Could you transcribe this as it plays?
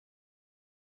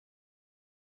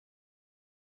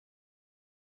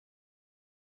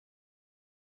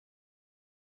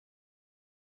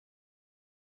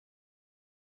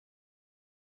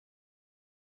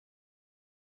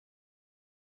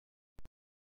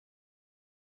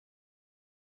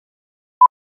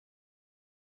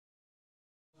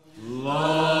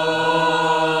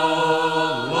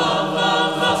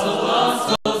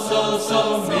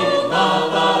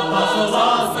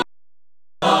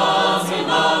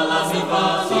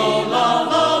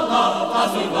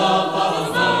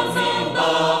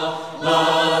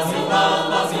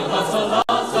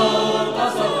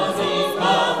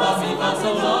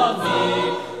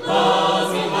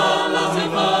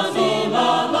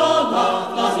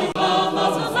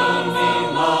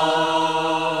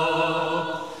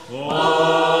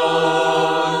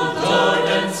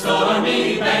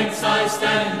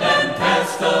land and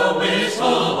cast a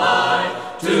wishful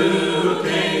eye to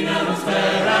Canaan's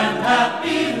fair and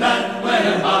happy land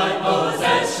where my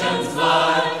possessions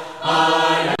lie.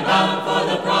 I am bound for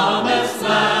the promised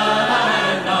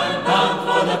land. I'm bound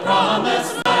for the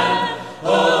promised land.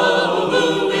 Oh,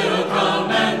 who will come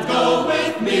and go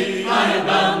with me? I am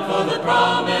bound for the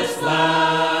promised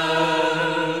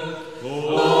land.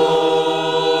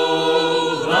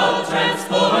 Oh, the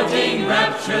transporting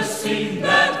rapturous scene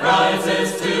that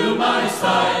rises to my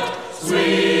sight.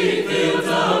 Sweet fields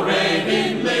arrayed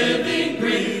in living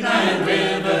green and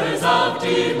rivers of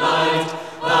delight.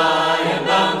 I am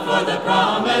bound for the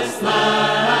promised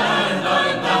land.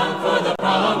 I'm bound for the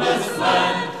promised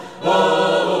land.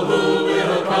 Oh, who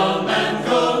will come and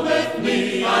go with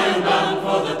me? I am bound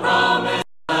for the promised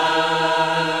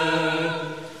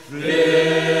land.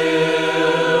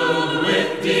 Filled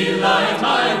with delight,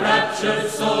 my raptured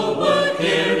soul would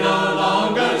here no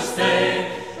longer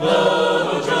stay.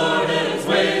 Though Jordan's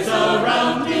waves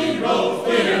around me roll,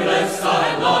 fearless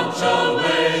I launch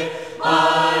away.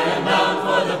 I am bound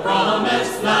for the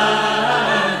promised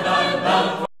land. I'm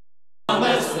bound for the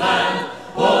promised land.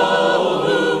 Oh,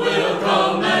 who will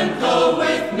come and go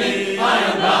with me? I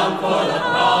am bound for the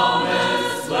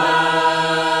promised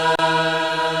land.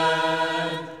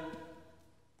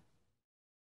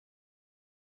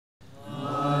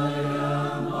 I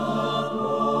am a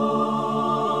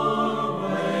poor,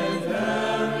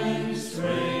 wayfaring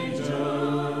stranger,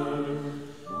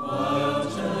 while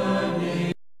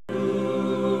journeying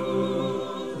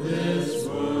through this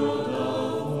world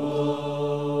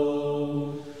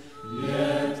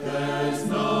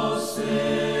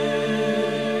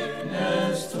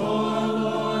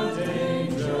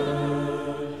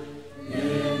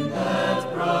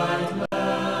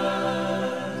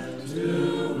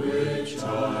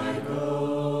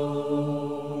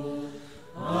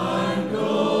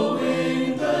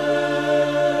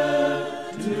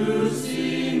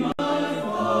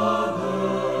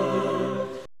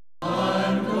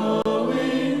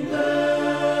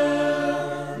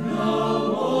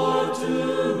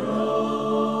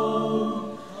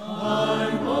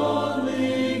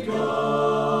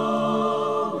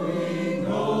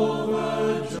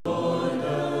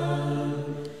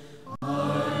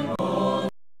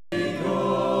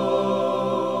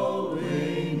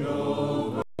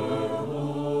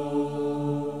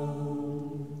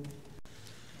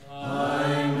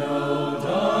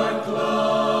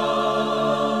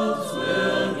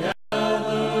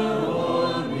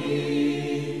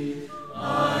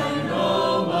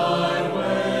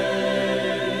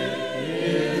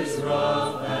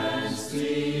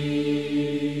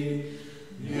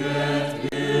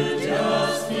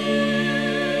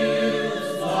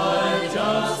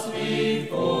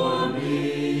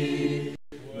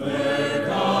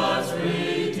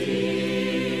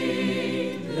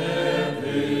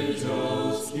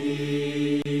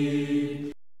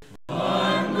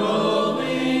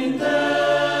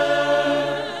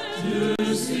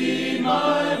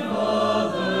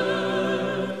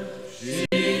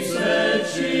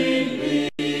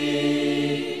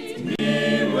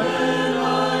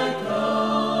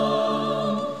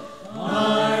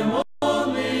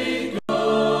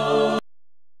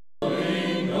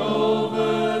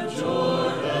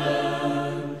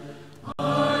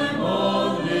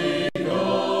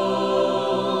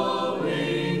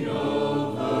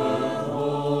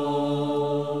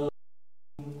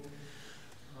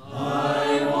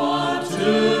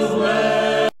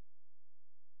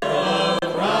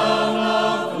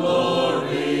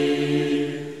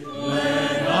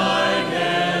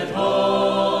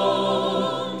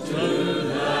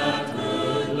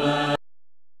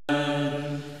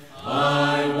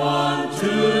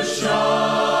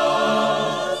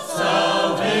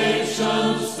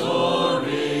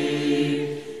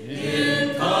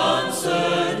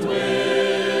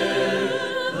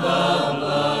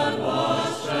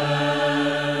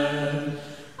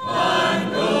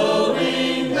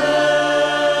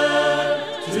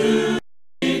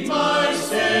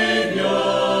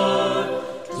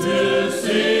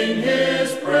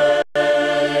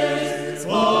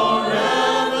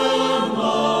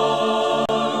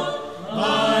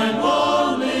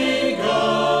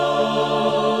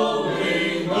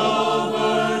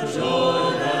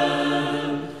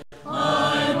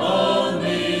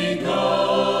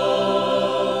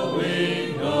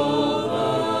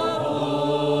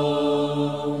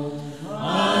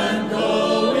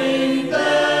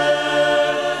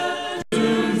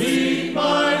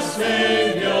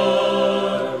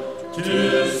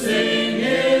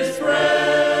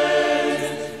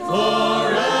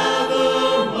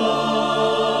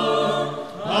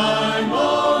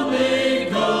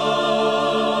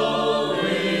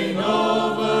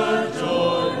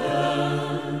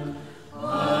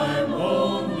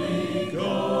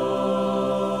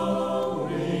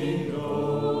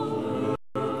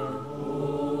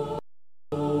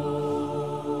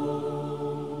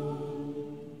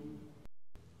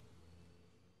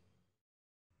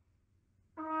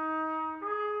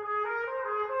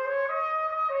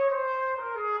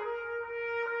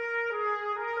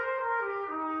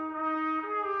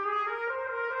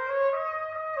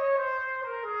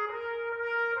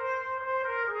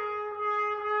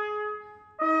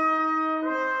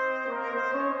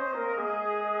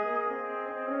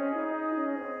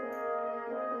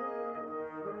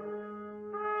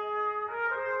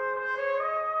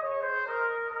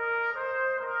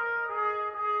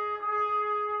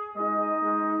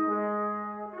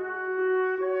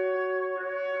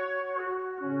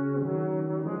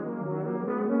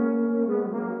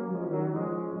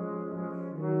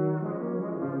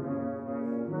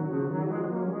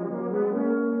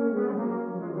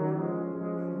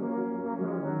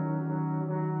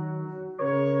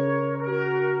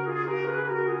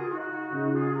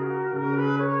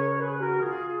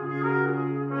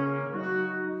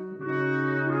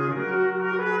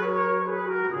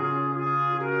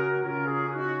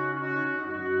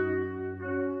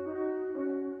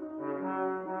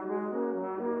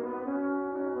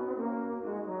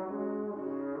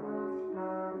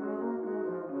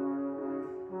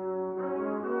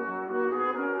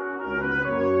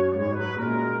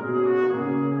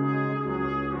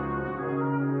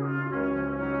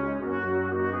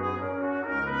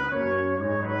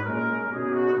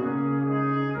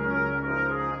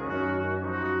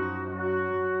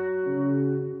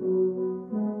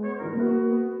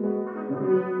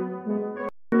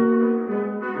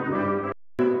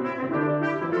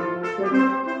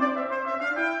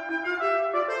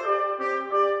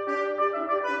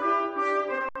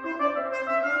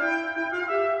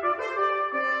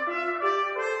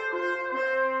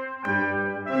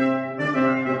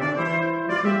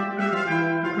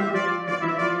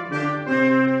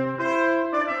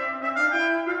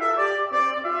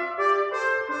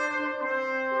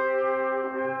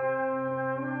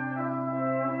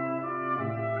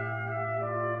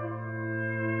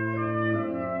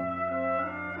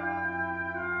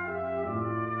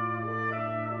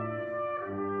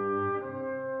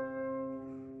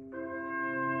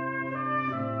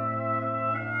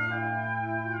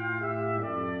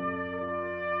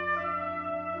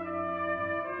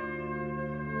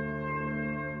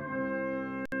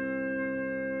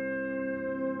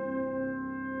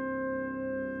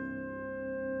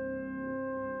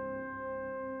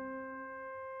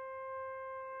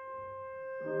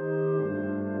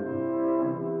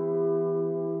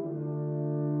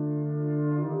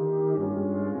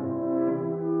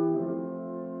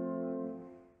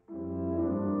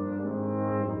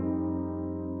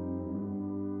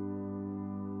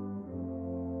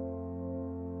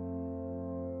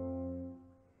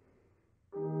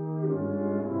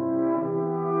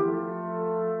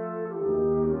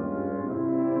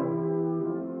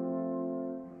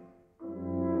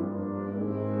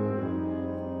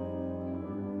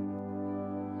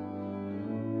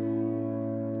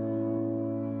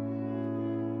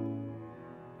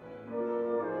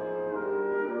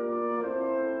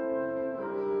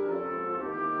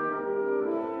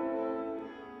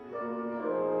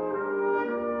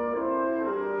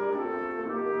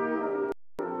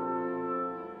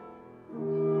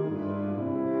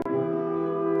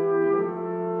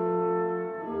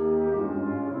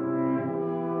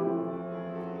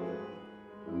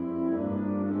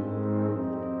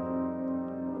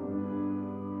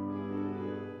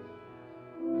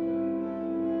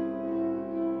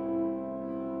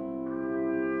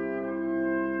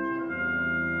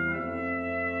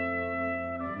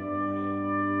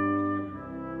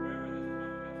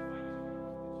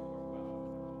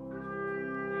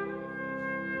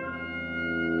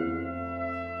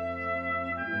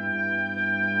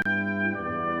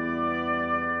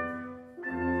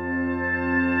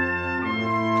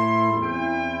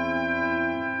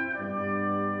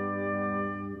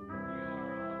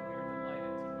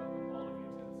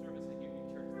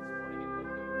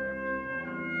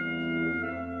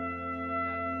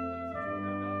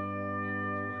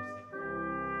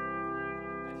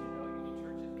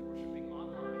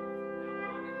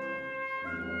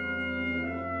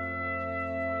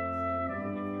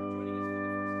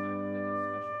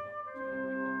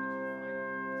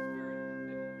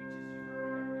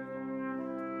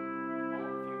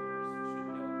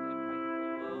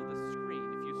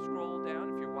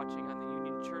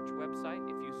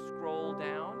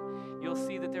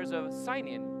that there's a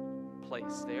sign-in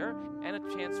place there and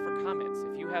a chance for comments.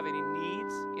 If you have any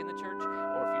needs in the church,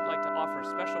 or if you'd like to offer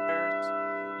special prayers,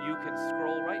 you can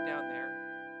scroll right down there.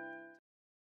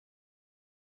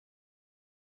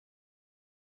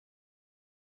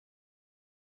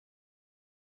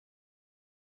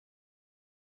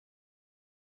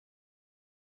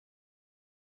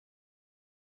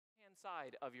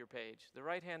 Side of your page, the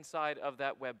right-hand side of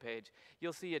that web page,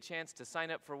 you'll see a chance to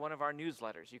sign up for one of our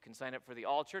newsletters. You can sign up for the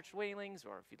All Church Wailings,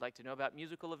 or if you'd like to know about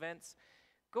musical events,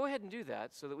 go ahead and do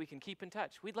that so that we can keep in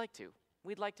touch. We'd like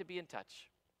to be in touch.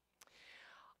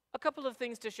 A couple of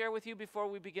things to share with you before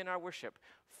we begin our worship.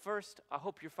 First, I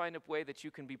hope you find a way that you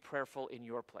can be prayerful in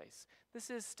your place. This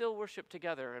is still worship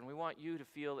together, and we want you to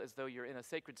feel as though you're in a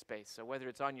sacred space. So whether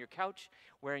it's on your couch,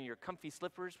 wearing your comfy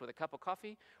slippers with a cup of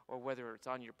coffee, or whether it's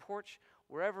on your porch,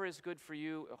 wherever is good for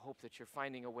you, I hope that you're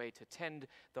finding a way to tend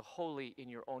the holy in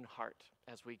your own heart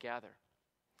as we gather.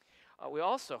 We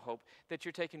also hope that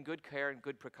you're taking good care and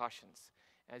good precautions.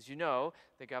 As you know,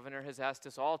 the governor has asked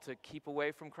us all to keep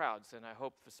away from crowds, and I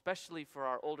hope, especially for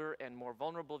our older and more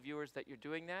vulnerable viewers, that you're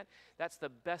doing that. That's the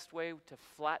best way to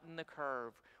flatten the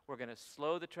curve. We're going to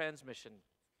slow the transmission.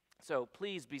 So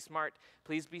please be smart,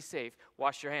 please be safe,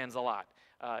 wash your hands a lot.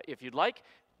 If you'd like,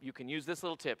 you can use this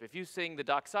little tip. If you sing the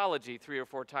doxology 3 or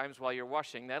 4 times while you're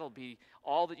washing, that'll be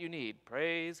all that you need.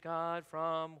 Praise God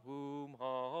from whom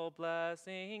all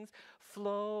blessings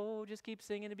flow. Just keep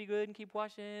singing to be good and keep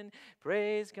washing.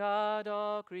 Praise God,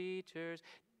 all creatures.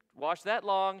 Wash that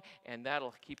long, and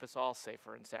that'll keep us all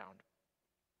safer and sound.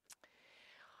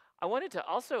 I wanted to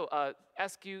also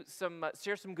ask you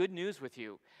share some good news with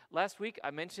you. Last week, I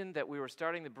mentioned that we were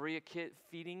starting the Berea Kid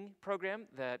feeding program,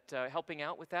 helping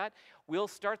out with that. We'll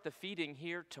start the feeding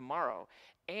here tomorrow.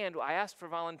 And I asked for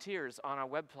volunteers on our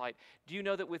website. Do you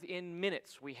know that within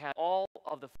minutes, we had all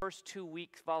of the first 2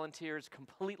 weeks volunteers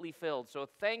completely filled? So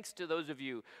thanks to those of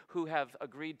you who have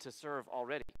agreed to serve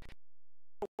already.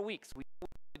 4 weeks, we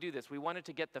do this. We wanted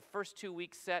to get the first 2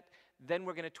 weeks set, then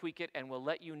we're going to tweak it, and we'll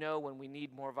let you know when we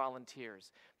need more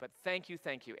volunteers. But thank you,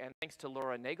 and thanks to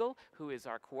Laura Nagel, who is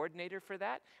our coordinator for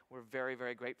that. We're very,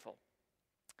 very grateful.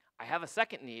 I have a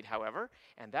second need, however,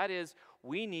 and that is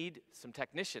we need some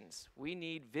technicians. We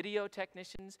need video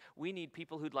technicians. We need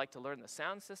people who'd like to learn the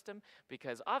sound system,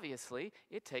 because obviously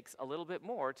it takes a little bit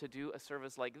more to do a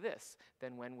service like this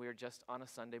than when we're just on a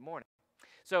Sunday morning.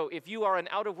 So if you are an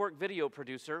out-of-work video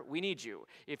producer, we need you.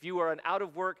 If you are an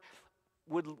out-of-work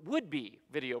would-be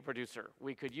video producer,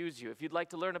 we could use you. If you'd like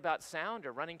to learn about sound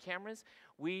or running cameras,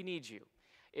 we need you.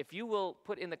 If you will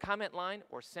put in the comment line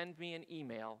or send me an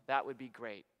email, that would be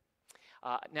great.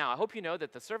 Now, I hope you know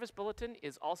that the service bulletin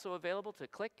is also available to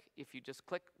click. If you just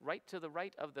click right to the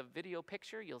right of the video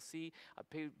picture, you'll see a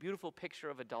beautiful picture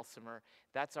of a dulcimer.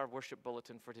 That's our worship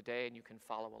bulletin for today, and you can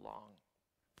follow along.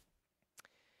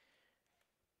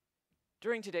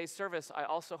 During today's service, I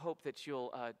also hope that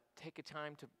you'll take a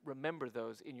time to remember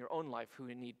those in your own life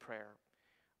who need prayer.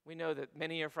 We know that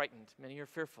many are frightened, many are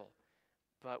fearful,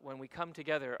 but when we come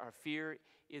together, our fear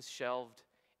is shelved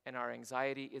and our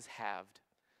anxiety is halved.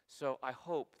 So I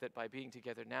hope that by being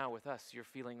together now with us, you're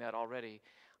feeling that already.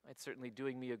 It's certainly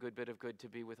doing me a good bit of good to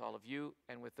be with all of you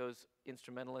and with those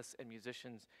instrumentalists and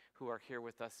musicians who are here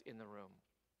with us in the room.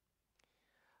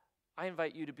 I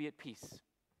invite you to be at peace.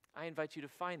 I invite you to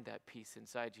find that peace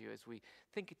inside you as we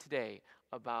think today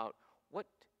about what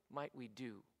might we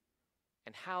do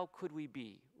and how could we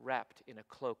be wrapped in a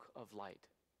cloak of light.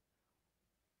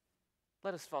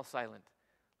 Let us fall silent.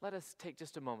 Let us take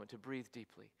just a moment to breathe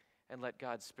deeply and let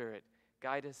God's Spirit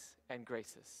guide us and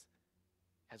grace us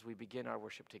as we begin our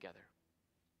worship together.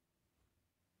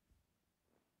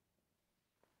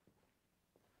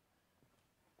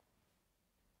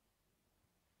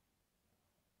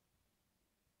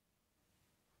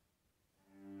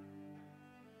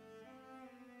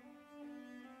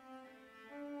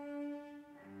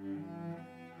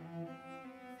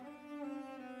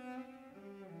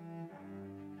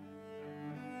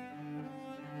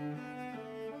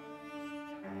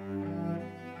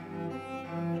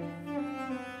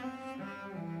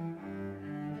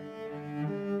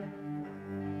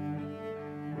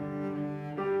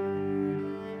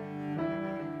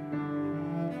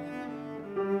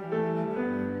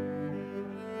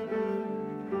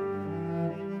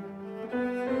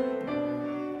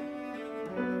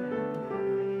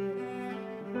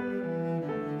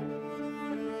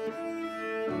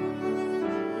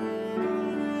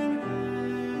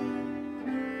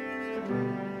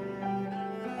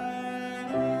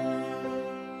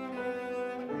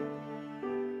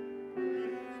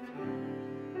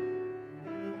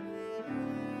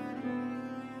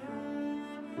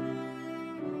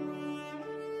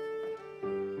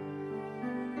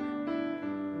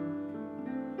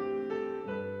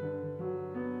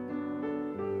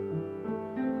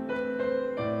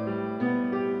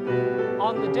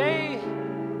 on the day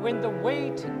when the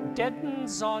weight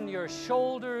deadens on your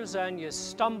shoulders and you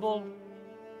stumble,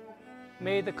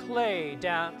 may the clay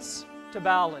dance to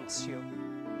balance you.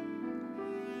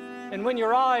 And when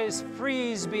your eyes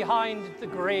freeze behind the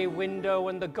gray window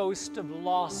and the ghost of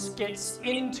loss gets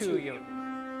into you,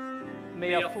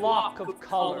 may a flock of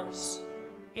colors,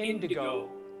 indigo,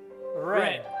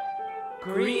 red,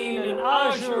 green, and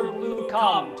azure blue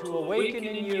come to awaken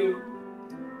in you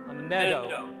a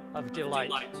meadow of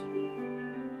delight.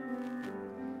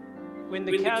 When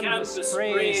the canvas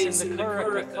sprays in the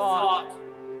current of thought,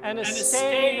 and a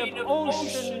stain of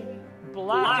ocean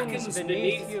blackens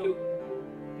beneath you,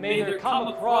 may there come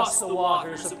across the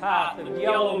waters a path of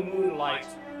yellow moonlight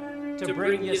to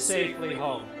bring you safely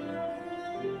home.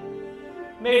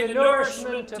 May the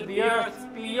nourishment of the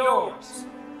earth be yours.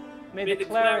 May the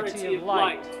clarity of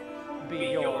light be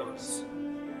yours.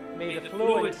 May the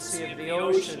fluency of the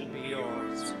ocean be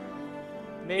yours.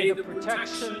 May the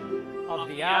protection of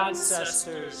the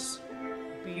ancestors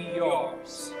be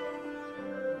yours.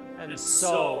 And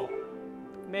so,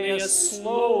 may a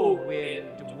slow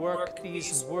wind work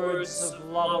these words of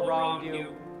love around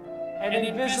you, an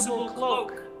invisible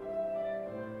cloak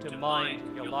to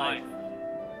mind your life.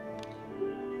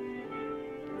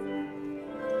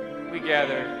 We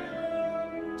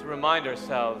gather to remind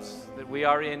ourselves that we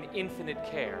are in infinite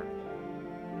care,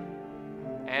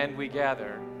 and we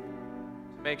gather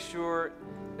to make sure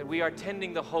that we are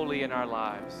tending the holy in our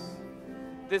lives.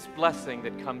 This blessing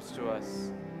that comes to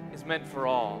us is meant for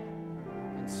all.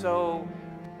 And so,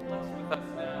 bless with us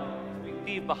now as we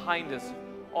leave behind us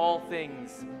all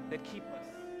things that keep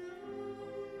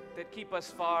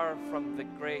us far from the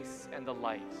grace and the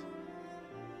light.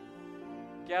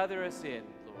 Gather us in,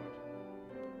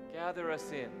 Lord. Gather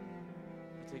us in.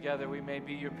 Together we may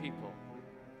be your people.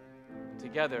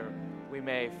 Together we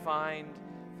may find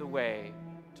the way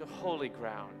to holy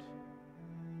ground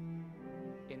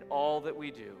in all that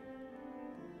we do.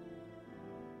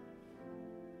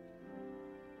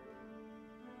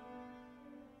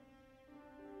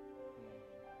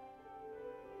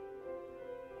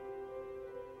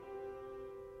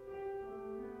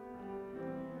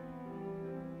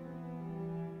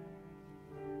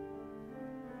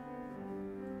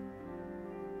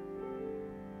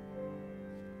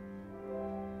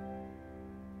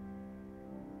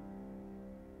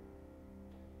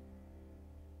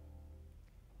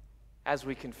 As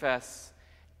we confess,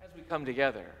 as we come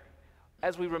together,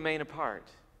 as we remain apart,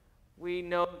 we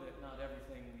know that not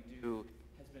everything we do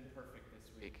has been perfect this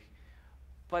week.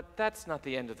 But that's not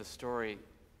the end of the story.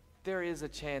 There is a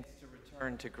chance to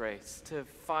return to grace, to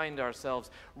find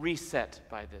ourselves reset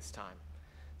by this time.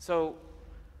 So,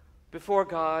 before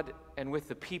God and with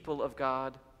the people of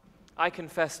God, I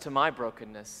confess to my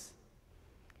brokenness,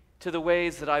 to the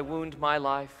ways that I wound my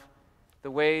life,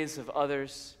 the ways of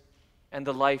others, and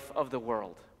the life of the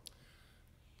world.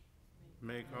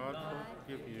 May God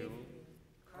forgive you,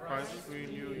 Christ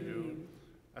renew you,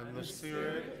 and the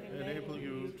Spirit enable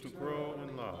you to grow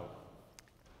in love.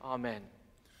 Amen.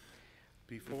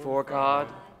 Before God,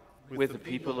 with the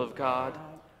people of God,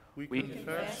 we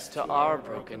confess to our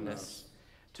brokenness,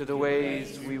 to the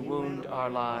ways we wound our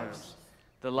lives,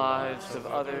 the lives of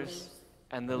others,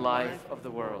 and the life of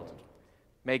the world.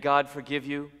 May God forgive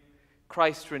you,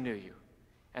 Christ renew you,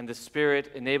 and the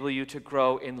Spirit enable you to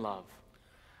grow in love.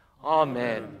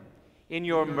 Amen. In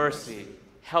your mercy,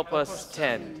 help us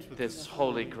tend this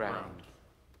holy ground.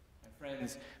 My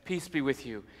friends, peace be with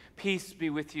you. Peace be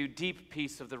with you, deep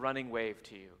peace of the running wave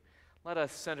to you. Let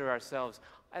us center ourselves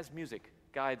as music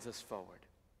guides us forward.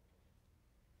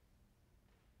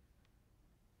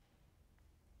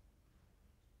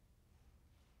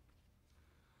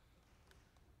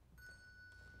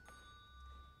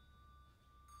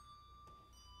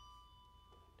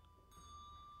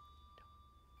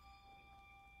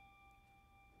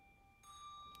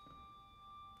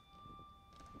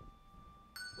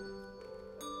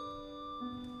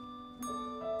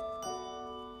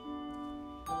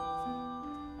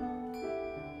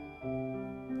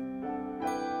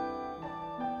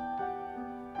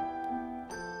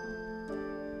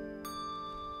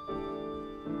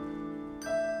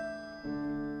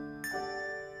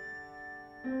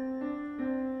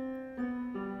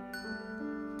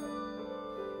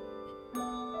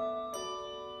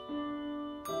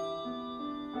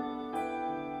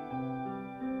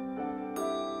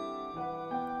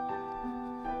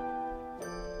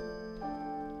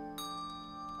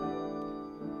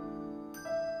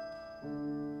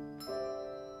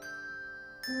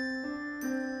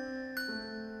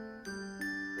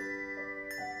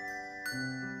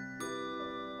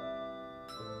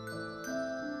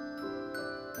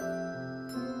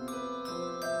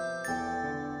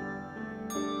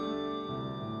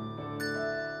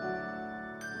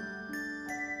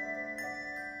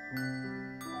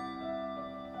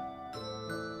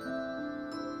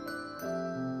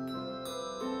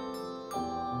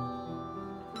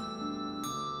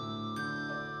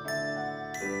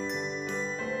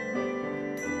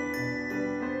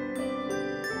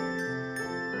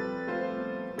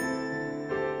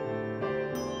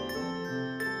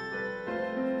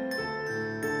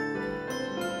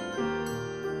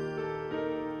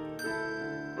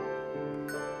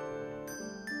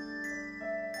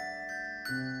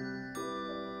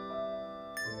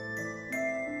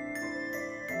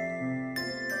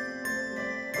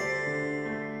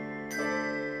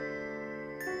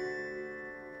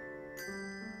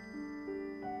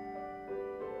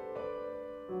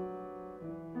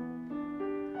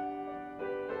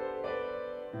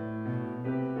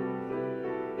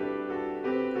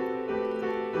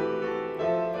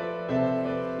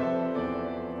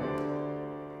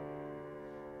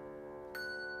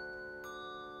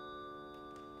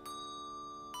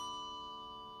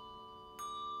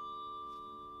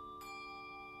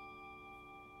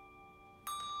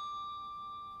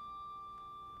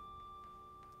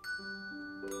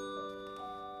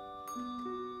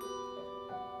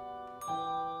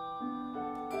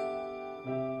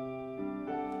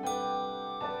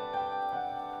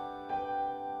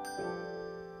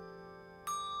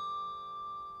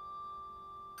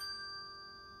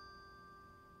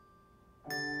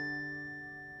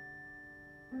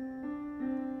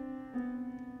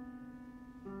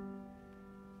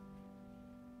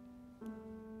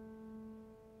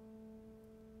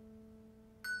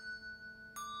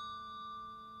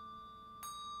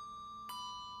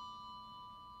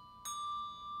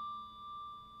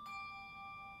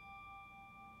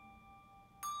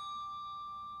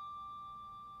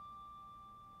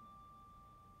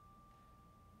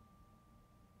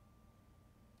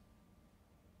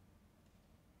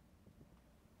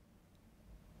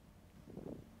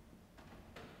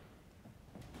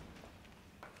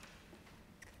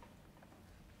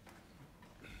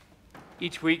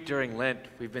 Each week during Lent,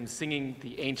 we've been singing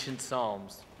the ancient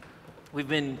Psalms. We've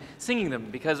been singing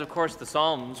them because, of course, the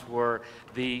Psalms were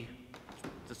the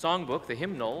songbook, the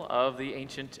hymnal of the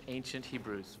ancient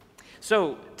Hebrews.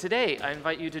 So today, I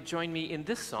invite you to join me in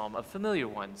this psalm, a familiar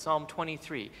one, Psalm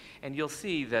 23. And you'll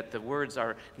see that the words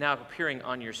are now appearing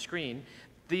on your screen.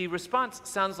 The response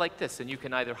sounds like this, and you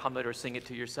can either hum it or sing it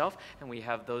to yourself, and we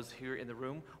have those here in the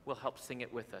room will help sing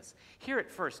it with us. Hear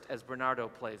it first as Bernardo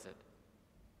plays it.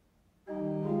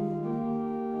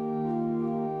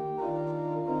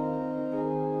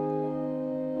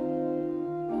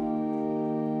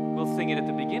 We'll sing it at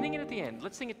the beginning and at the end.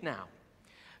 Let's sing it now.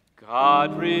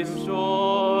 God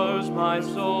restores my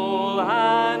soul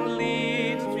and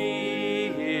leads me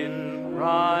in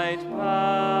right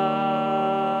paths.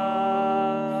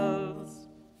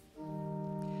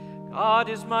 God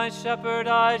is my shepherd,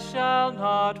 I shall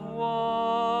not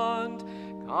want.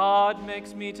 God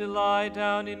makes me to lie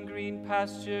down in green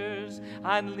pastures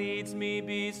and leads me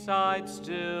beside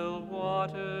still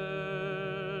waters.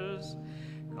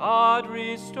 God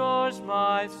restores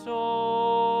my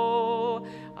soul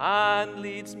and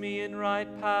leads me in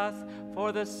right path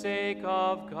for the sake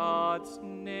of God's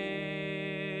name.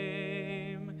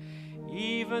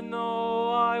 Even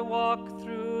though I walk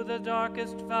through the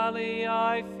darkest valley,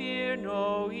 I fear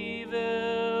no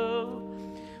evil.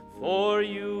 For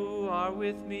you are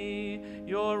with me,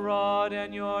 your rod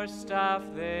and your staff,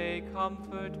 they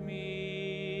comfort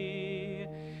me.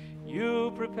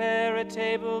 You prepare a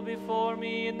table before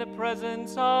me in the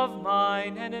presence of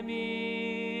mine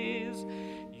enemies.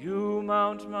 You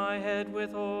mount my head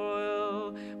with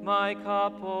oil, my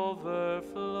cup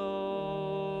overflows.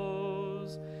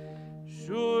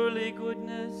 Surely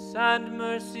goodness and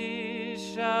mercy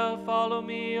shall follow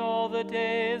me all the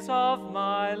days of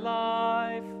my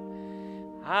life,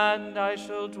 and I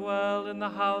shall dwell in the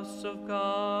house of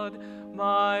God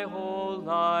my whole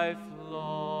life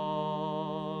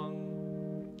long.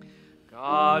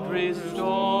 God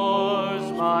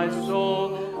restores my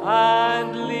soul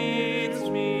and leads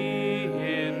me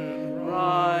in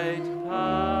right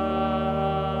paths.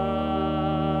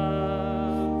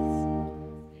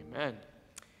 Amen.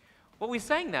 Well, we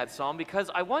sang that psalm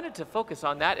because I wanted to focus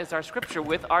on that as our scripture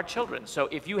with our children. So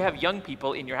if you have young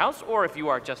people in your house, or if you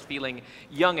are just feeling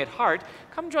young at heart,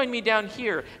 come join me down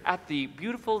here at the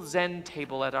beautiful Zen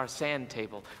table at our sand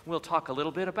table. We'll talk a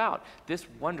little bit about this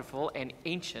wonderful and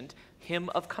ancient hymn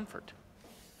of comfort.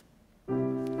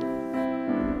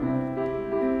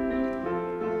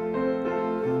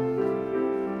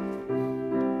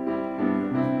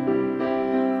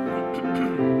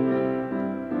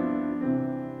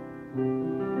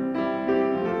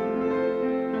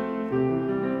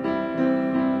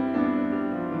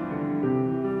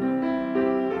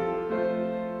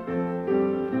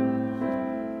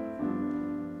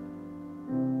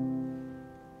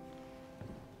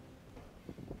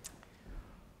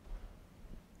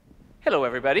 Hello,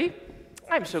 everybody.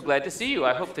 I'm so glad to see you.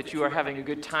 I hope that you are having a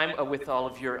good time with all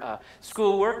of your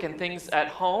schoolwork and things at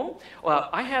home. Well,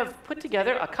 I have put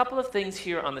together a couple of things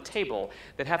here on the table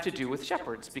that have to do with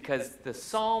shepherds, because the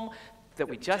psalm that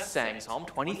we just sang, Psalm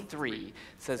 23,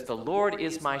 says, "The Lord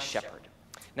is my shepherd."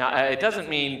 Now, it doesn't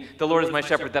mean the Lord is my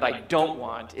shepherd that I don't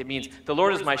want. It means the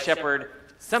Lord is my shepherd,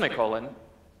 semicolon,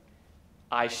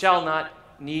 I shall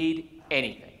not need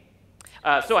anything.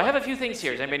 So I have a few things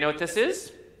here. Does anybody know what this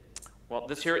is? Well,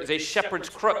 this here is a shepherd's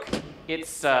crook.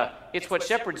 It's what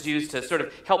shepherds use to sort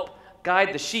of help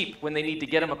guide the sheep when they need to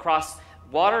get them across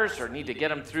waters or need to get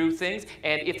them through things.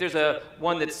 And if there's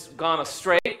one that's gone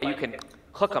astray, you can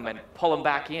hook them and pull them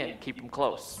back in, keep them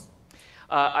close.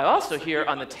 I also here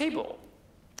on the table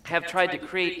have tried to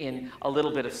create in a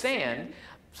little bit of sand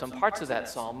some parts of that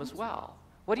psalm as well.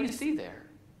 What do you see there?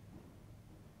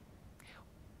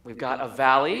 We've got a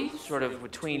valley sort of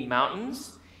between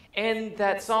mountains, and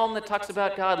that psalm that talks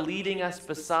about God leading us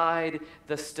beside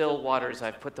the still waters.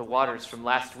 I've put the waters from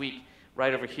last week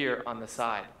right over here on the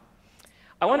side.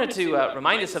 I wanted to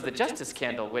remind us of the justice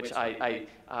candle, which I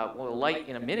will light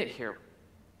in a minute here.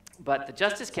 But the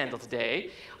justice candle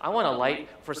today, I want to light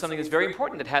for something that's very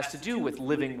important that has to do with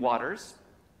living waters.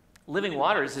 Living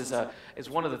Waters is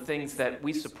one of the things that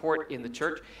we support in the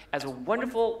church as a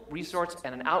wonderful resource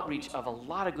and an outreach of a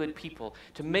lot of good people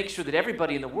to make sure that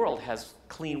everybody in the world has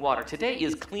clean water. Today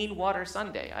is Clean Water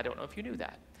Sunday. I don't know if you knew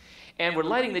that. And we're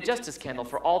lighting the justice candle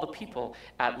for all the people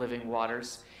at Living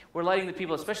Waters. We're lighting the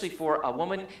people especially for a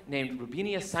woman named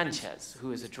Rubinia Sanchez,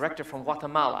 who is a director from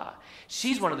Guatemala.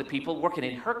 She's one of the people working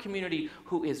in her community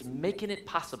who is making it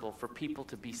possible for people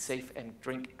to be safe and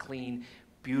drink clean,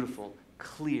 beautiful,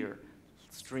 clear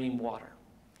stream water.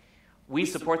 We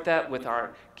support that with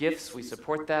our gifts, we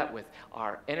support that with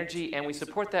our energy, and we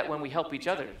support that when we help each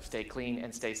other stay clean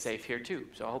and stay safe here too.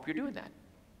 So I hope you're doing that.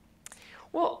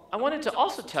 Well, I wanted to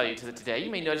also tell you today, you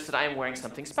may notice that I am wearing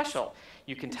something special.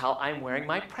 You can tell I'm wearing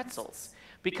my pretzels.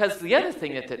 Because the other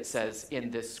thing that it says in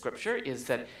this scripture is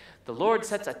that the Lord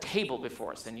sets a table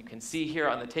before us. And you can see here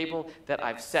on the table that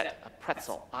I've set a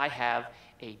pretzel. I have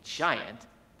a giant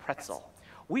pretzel.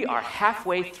 We are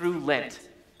halfway through Lent,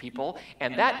 people,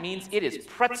 and that means it is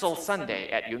Pretzel Sunday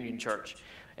at Union Church.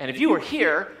 And if you were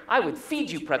here, I would feed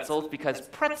you pretzels because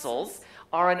pretzels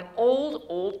are an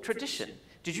old tradition.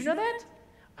 Did you know that?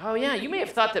 Oh yeah, you may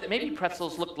have thought that maybe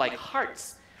pretzels looked like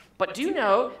hearts. But do you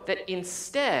know that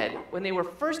instead, when they were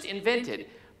first invented,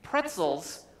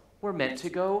 pretzels were meant to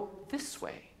go this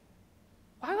way?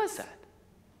 Why was that?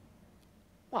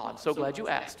 Well, I'm so glad you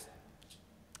asked.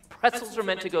 Pretzels are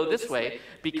meant to go this way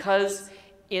because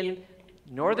in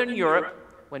Northern Europe,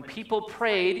 when people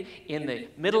prayed in the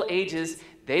Middle Ages,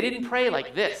 they didn't pray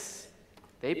like this.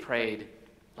 They prayed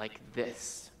like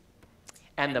this.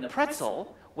 And the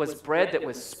pretzel was bread that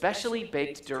was specially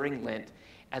baked during Lent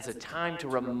as a time to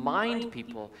remind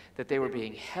people that they were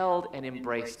being held and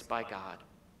embraced by God.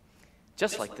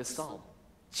 Just like this psalm.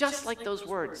 Just like those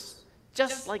words.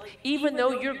 Just like, even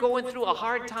though you're going through a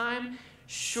hard time,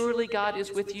 surely God is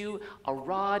with you, a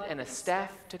rod and a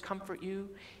staff to comfort you,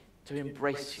 to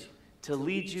embrace you, to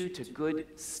lead you to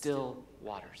good, still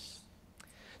waters.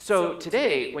 So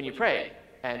today, when you pray,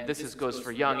 and this goes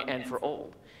for young and for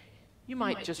old, you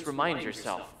might just remind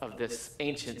yourself of this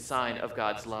ancient sign of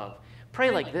God's love.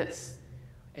 Pray like this.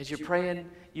 As you're praying,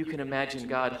 you can imagine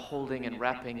God holding and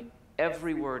wrapping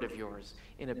every word of yours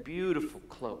in a beautiful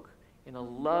cloak, in a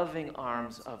loving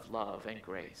arms of love and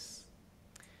grace.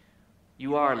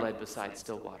 You are led beside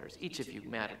still waters. Each of you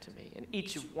matter to me, and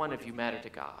each one of you matter to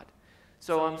God.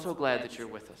 So I'm so glad that you're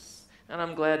with us. And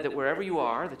I'm glad that wherever you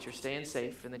are, that you're staying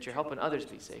safe and that you're helping others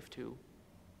be safe too.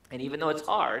 And even though it's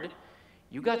hard,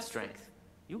 you got strength.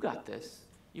 You got this.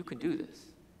 You can do this.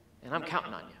 And I'm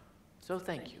counting on you. So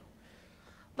thank you.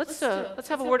 Let's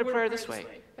have a word of prayer this way.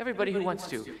 Everybody who wants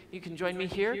to. You can join me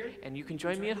here, and you can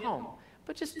join me at home.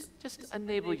 But just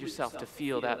enable yourself to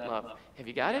feel that love. Have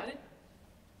you got it?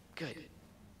 Good.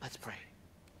 Let's pray.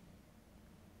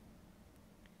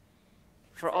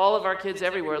 For all of our kids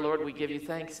everywhere, Lord, we give you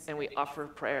thanks and we offer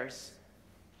prayers.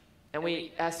 And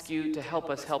we ask you to help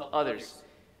us help others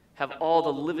have all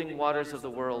the living waters of the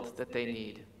world that they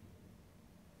need.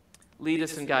 Lead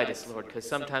us and guide us, Lord, because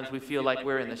sometimes we feel like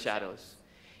we're in the shadows.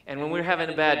 And when we're having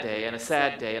a bad day and a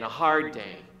sad day and a hard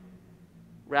day,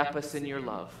 wrap us in your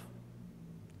love.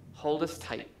 Hold us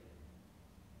tight.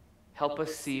 Help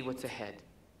us see what's ahead.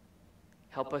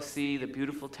 Help us see the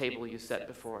beautiful table you set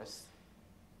before us.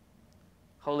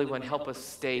 Holy One, help us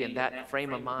stay in that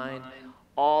frame of mind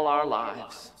all our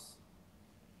lives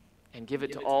and give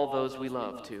it to all those we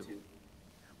love too.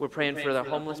 We're praying for the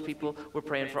homeless people. We're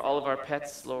praying for all of our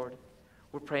pets, Lord.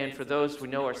 We're praying for those we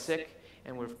know are sick,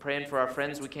 and we're praying for our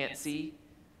friends we can't see.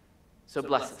 So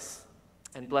bless us,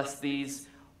 and bless these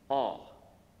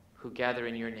all who gather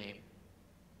in your name.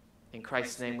 In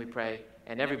Christ's name we pray.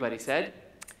 And everybody said,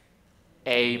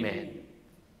 Amen.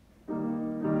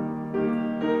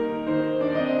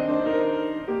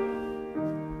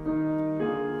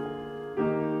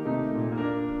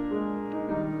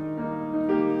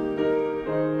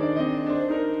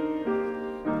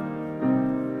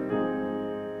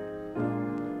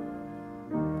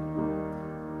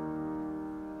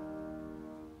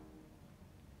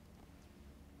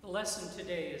 The lesson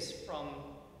today is from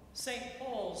St.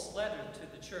 Paul's letter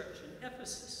to the church in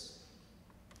Ephesus.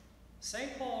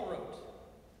 St. Paul wrote,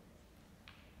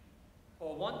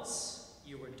 "For once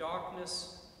you were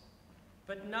darkness,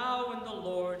 but now in the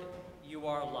Lord you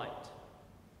are light.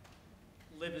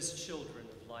 Live as children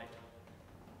of light,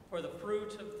 for the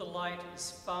fruit of the light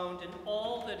is found in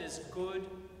all that is good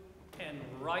and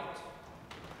right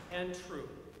and true.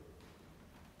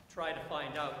 Try to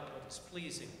find out what is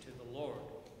pleasing to the Lord.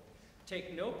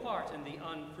 Take no part in the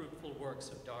unfruitful works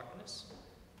of darkness,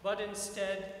 but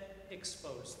instead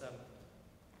expose them.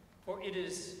 For it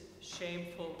is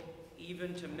shameful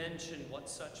even to mention what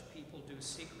such people do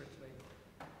secretly.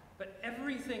 But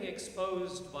everything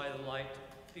exposed by the light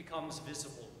becomes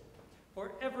visible.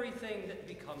 For everything that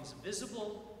becomes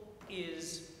visible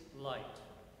is light.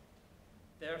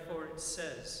 Therefore it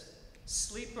says,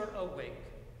 'Sleeper, awake,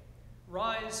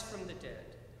 rise from the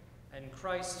dead, and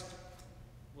Christ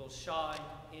will shine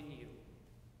in you.'"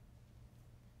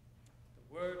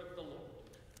 The word of the Lord.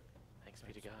 Thanks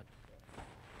be to God.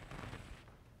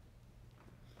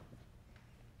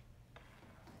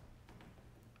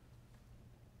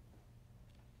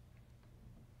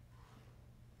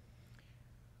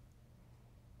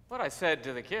 What I said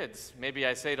to the kids, maybe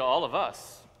I say to all of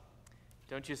us.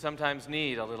 Don't you sometimes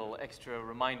need a little extra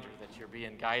reminder that you're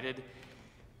being guided?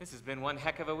 This has been one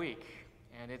heck of a week,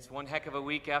 and it's one heck of a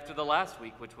week after the last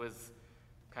week, which was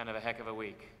kind of a heck of a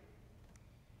week.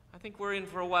 I think we're in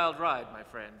for a wild ride, my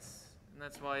friends, and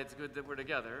that's why it's good that we're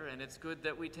together, and it's good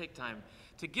that we take time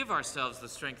to give ourselves the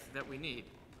strength that we need.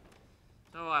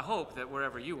 So I hope that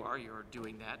wherever you are, you're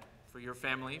doing that for your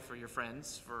family, for your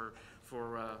friends, for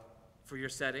your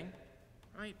setting,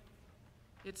 right?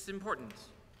 It's important.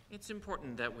 It's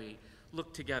important that we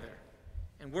look together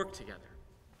and work together.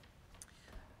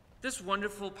 This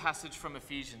wonderful passage from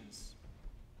Ephesians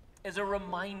is a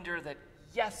reminder that,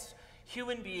 yes,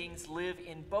 human beings live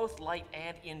in both light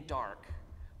and in dark.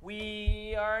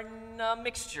 We are a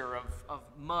mixture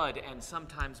of mud and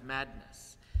sometimes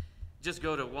madness. Just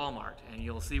go to Walmart and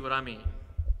you'll see what I mean.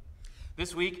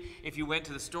 This week, if you went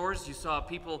to the stores, you saw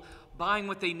people buying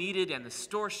what they needed, and the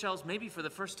store shelves, maybe for the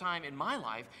first time in my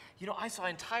life, I saw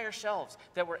entire shelves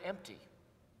that were empty.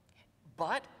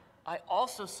 But I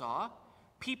also saw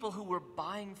people who were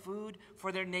buying food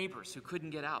for their neighbors who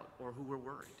couldn't get out or who were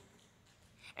worried.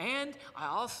 And I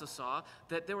also saw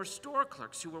that there were store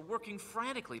clerks who were working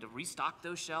frantically to restock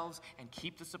those shelves and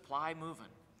keep the supply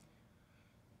moving.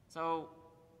 So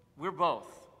we're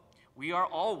both. We are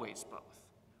always both.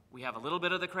 We have a little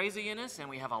bit of the crazy in us, and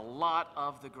we have a lot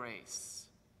of the grace.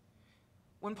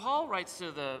 When Paul writes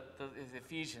to the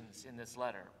Ephesians in this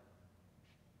letter,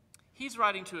 he's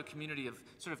writing to a community of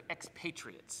sort of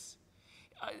expatriates,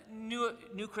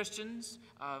 new Christians,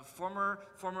 former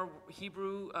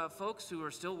Hebrew folks who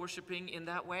are still worshiping in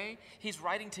that way. He's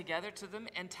writing together to them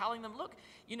and telling them, look,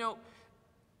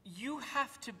 you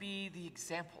have to be the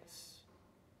examples.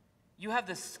 You have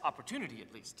this opportunity,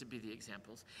 at least, to be the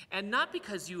examples. And not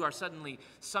because you are suddenly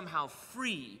somehow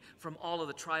free from all of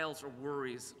the trials or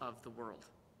worries of the world,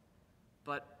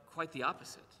 but quite the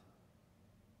opposite.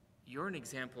 You're an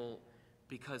example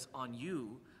because on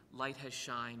you, light has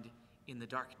shined in the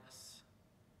darkness.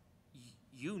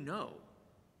 You know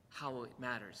how it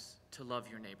matters to love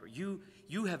your neighbor.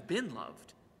 You have been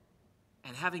loved,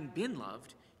 and having been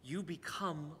loved, you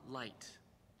become light.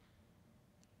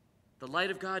 The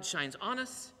light of God shines on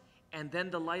us, and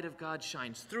then the light of God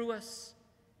shines through us,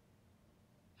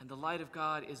 and the light of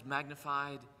God is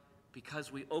magnified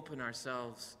because we open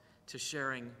ourselves to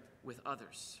sharing with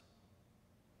others.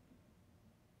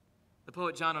 The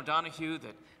poet John O'Donohue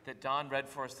that Don read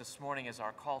for us this morning as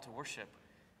our call to worship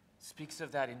speaks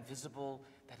of that invisible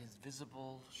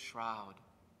shroud,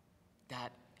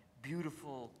 that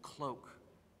beautiful cloak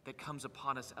that comes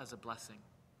upon us as a blessing.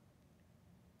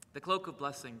 The cloak of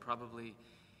blessing, probably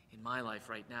in my life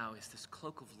right now, is this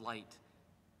cloak of light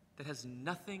that has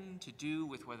nothing to do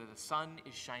with whether the sun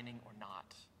is shining or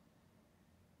not.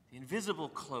 The invisible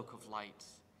cloak of light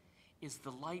is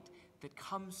the light that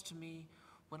comes to me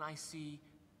when I see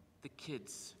the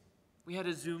kids. We had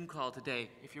a Zoom call today.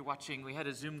 If you're watching, we had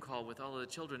a Zoom call with all of the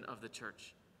children of the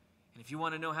church. And if you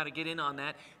want to know how to get in on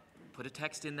that, put a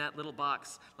text in that little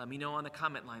box. Let me know on the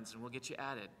comment lines and we'll get you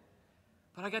added.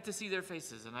 But I got to see their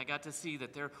faces, and I got to see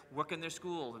that they're working their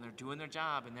school, and they're doing their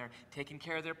job, and they're taking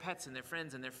care of their pets and their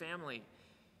friends and their family.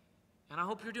 And I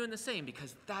hope you're doing the same,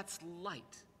 because that's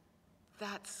light.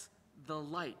 That's the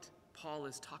light Paul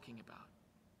is talking about.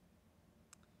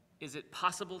 Is it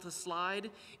possible to slide?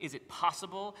 Is it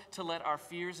possible to let our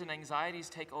fears and anxieties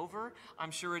take over?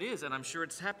 I'm sure it is, and I'm sure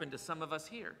it's happened to some of us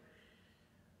here.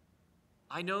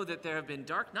 I know that there have been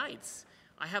dark nights.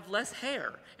 I have less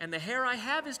hair, and the hair I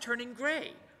have is turning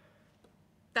gray.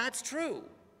 That's true.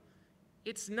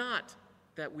 It's not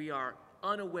that we are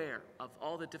unaware of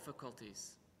all the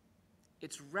difficulties.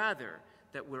 It's rather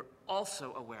that we're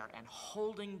also aware and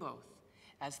holding both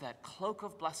as that cloak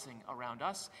of blessing around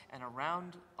us and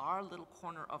around our little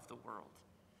corner of the world.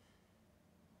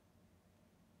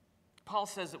 Paul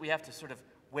says that we have to sort of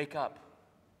wake up.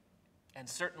 And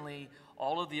certainly,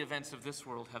 all of the events of this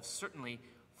world have certainly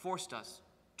forced us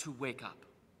to wake up.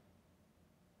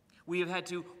 We have had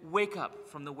to wake up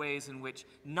from the ways in which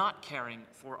not caring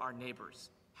for our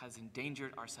neighbors has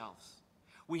endangered ourselves.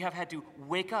 We have had to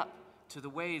wake up to the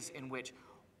ways in which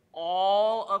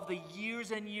all of the years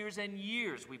and years and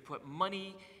years we put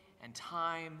money and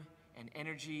time and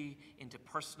energy into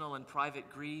personal and private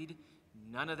greed,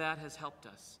 none of that has helped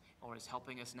us or is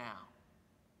helping us now.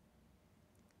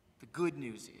 The good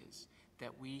news is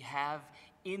that we have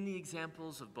in the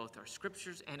examples of both our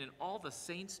scriptures and in all the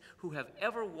saints who have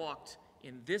ever walked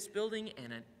in this building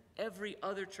and in every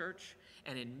other church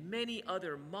and in many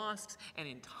other mosques and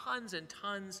in tons and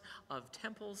tons of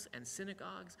temples and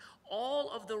synagogues,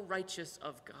 all of the righteous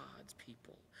of God's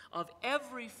people, of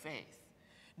every faith,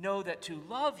 know that to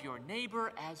love your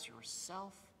neighbor as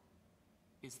yourself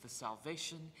is the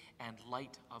salvation and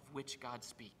light of which God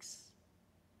speaks.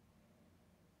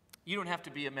 You don't have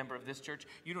to be a member of this church.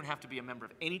 You don't have to be a member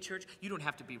of any church. You don't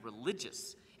have to be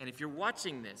religious. And if you're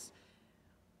watching this,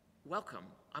 welcome.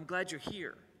 I'm glad you're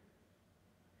here.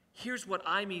 Here's what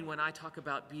I mean when I talk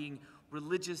about being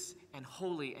religious and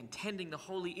holy and tending the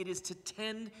holy. It is to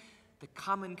tend the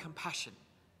common compassion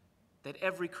that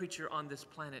every creature on this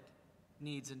planet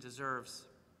needs and deserves.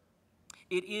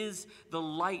 It is the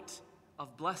light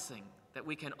of blessing that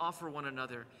we can offer one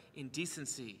another in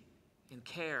decency, in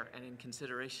care, and in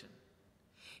consideration.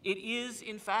 It is,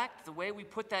 in fact, the way we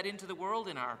put that into the world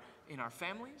in our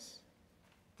families,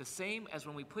 the same as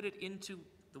when we put it into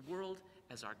the world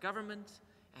as our government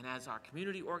and as our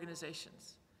community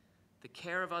organizations. The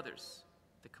care of others,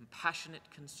 the compassionate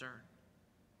concern.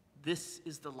 This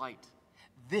is the light.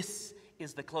 This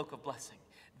is the cloak of blessing.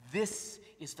 This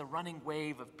is the running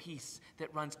wave of peace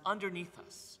that runs underneath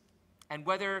us. And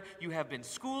whether you have been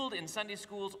schooled in Sunday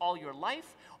schools all your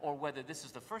life, or whether this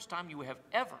is the first time you have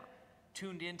ever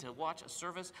tuned in to watch a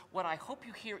service, what I hope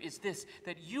you hear is this,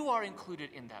 that you are included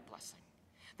in that blessing.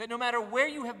 That no matter where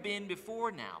you have been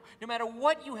before now, no matter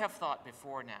what you have thought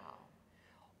before now,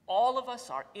 all of us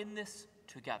are in this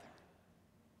together.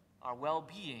 Our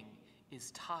well-being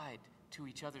is tied to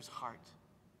each other's heart.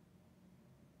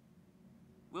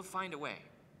 We'll find a way.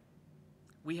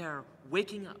 We are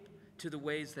waking up to the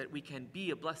ways that we can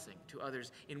be a blessing to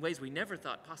others in ways we never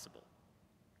thought possible.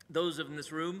 Those in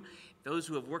this room, those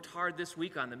who have worked hard this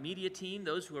week on the media team,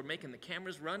 those who are making the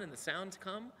cameras run and the sounds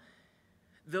come,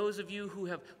 those of you who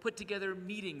have put together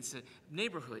meetings in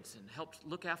neighborhoods and helped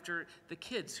look after the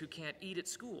kids who can't eat at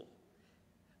school,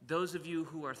 those of you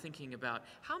who are thinking about,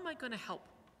 how am I going to help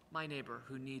my neighbor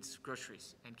who needs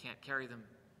groceries and can't carry them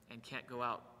and can't go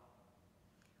out?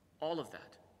 All of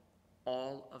that,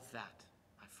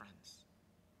 my friends,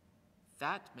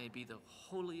 that may be the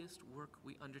holiest work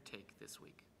we undertake this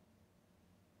week.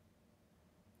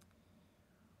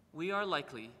 We are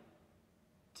likely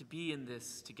to be in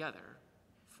this together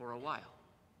for a while.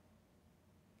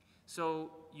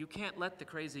 So you can't let the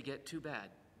crazy get too bad.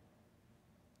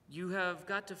 You have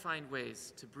got to find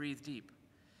ways to breathe deep,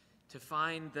 to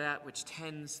find that which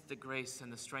tends the grace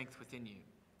and the strength within you.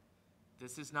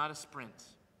 This is not a sprint.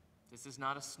 This is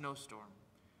not a snowstorm.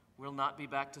 We'll not be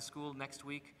back to school next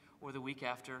week or the week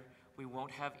after. We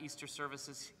won't have Easter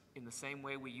services in the same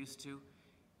way we used to.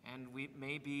 And we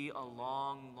may be a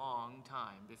long, long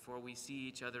time before we see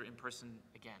each other in person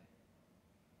again.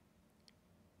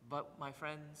 But my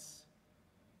friends,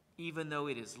 even though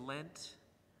it is Lent,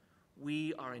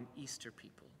 we are an Easter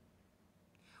people.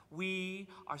 We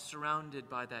are surrounded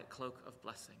by that cloak of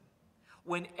blessing.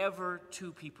 Whenever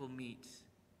two people meet,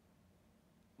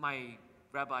 my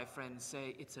rabbi friends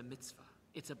say it's a mitzvah,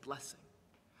 it's a blessing.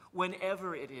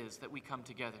 whenever it is that we come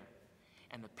together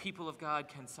and the people of God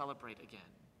can celebrate again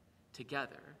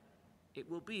together, it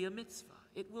will be a mitzvah.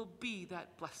 It will be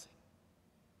that blessing.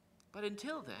 But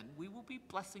until then, we will be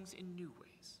blessings in new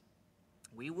ways.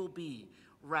 We will be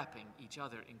wrapping each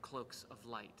other in cloaks of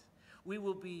light. We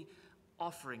will be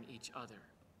offering each other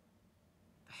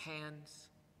the hands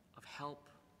of help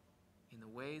in the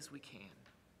ways we can.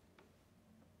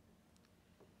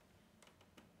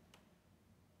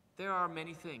 There are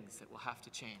many things that will have to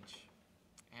change.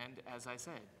 And as I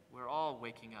said, we're all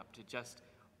waking up to just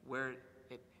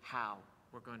how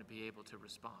we're going to be able to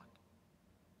respond.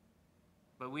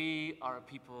 But we are a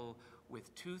people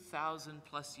with 2,000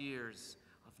 plus years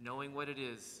of knowing what it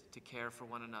is to care for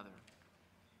one another.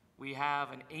 We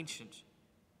have an ancient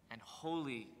and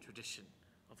holy tradition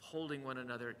of holding one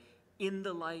another in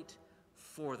the light,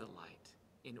 for the light,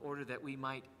 in order that we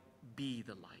might be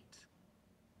the light.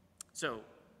 So,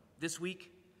 this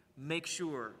week, make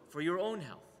sure for your own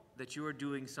health that you are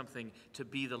doing something to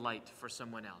be the light for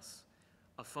someone else.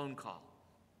 A phone call,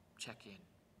 check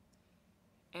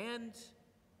in, and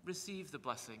receive the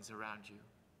blessings around you.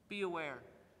 Be aware,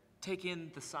 take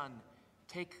in the sun,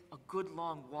 take a good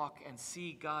long walk and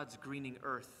see God's greening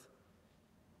earth.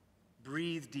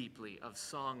 Breathe deeply of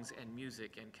songs and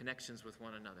music and connections with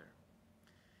one another.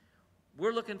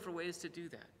 We're looking for ways to do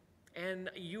that. And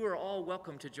you are all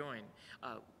welcome to join.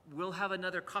 We'll have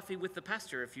another coffee with the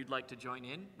pastor if you'd like to join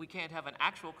in. We can't have an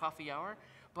actual coffee hour,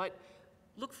 but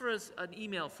look for an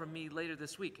email from me later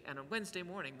this week. And on Wednesday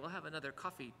morning, we'll have another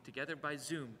coffee together by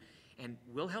Zoom, and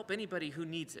we'll help anybody who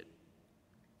needs it.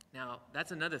 Now,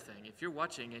 that's another thing. If you're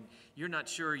watching and you're not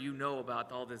sure you know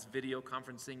about all this video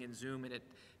conferencing and Zoom and it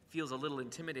feels a little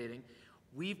intimidating,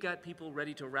 we've got people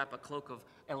ready to wrap a cloak of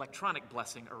electronic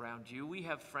blessing around you. We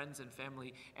have friends and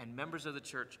family and members of the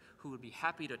church who would be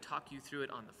happy to talk you through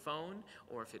it on the phone,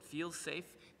 or if it feels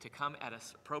safe, to come at an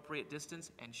appropriate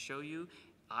distance and show you,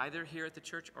 either here at the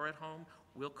church or at home.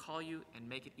 We'll call you and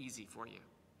make it easy for you.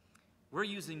 We're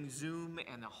using Zoom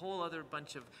and a whole other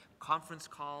bunch of conference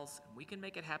calls, and we can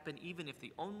make it happen even if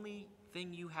the only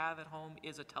thing you have at home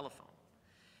is a telephone.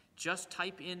 Just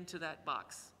type into that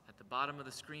box at the bottom of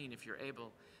the screen if you're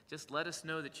able. Just let us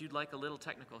know that you'd like a little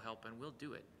technical help, and we'll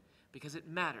do it, because it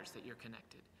matters that you're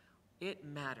connected. It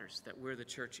matters that we're the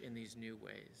church in these new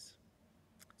ways.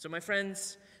 So my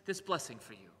friends, this blessing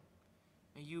for you.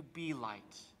 May you be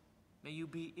light. May you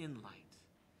be in light.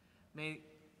 May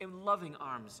in loving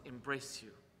arms embrace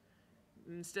you.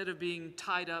 Instead of being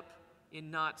tied up in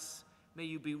knots, may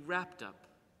you be wrapped up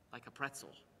like a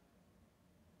pretzel.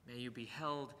 May you be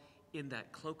held in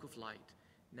that cloak of light,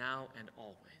 now and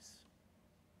always.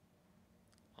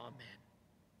 Amen.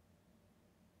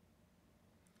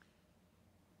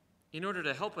 In order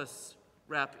to help us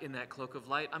wrap in that cloak of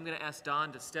light, I'm going to ask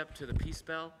Don to step to the peace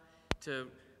bell to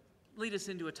lead us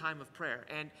into a time of prayer.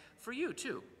 And for you,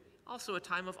 too, also a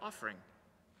time of offering.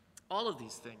 All of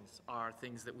these things are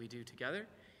things that we do together,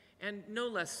 and no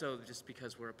less so just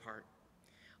because we're apart.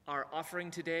 Our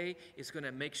offering today is going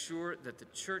to make sure that the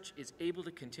church is able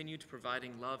to continue to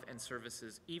providing love and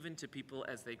services even to people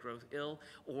as they grow ill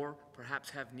or perhaps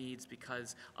have needs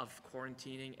because of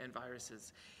quarantining and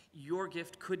viruses. Your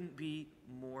gift couldn't be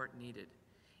more needed.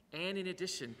 And in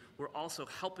addition, we're also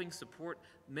helping support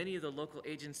many of the local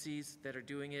agencies that are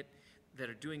doing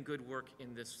good work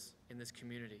in this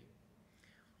community.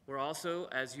 We're also,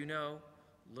 as you know,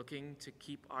 looking to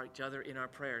keep each other in our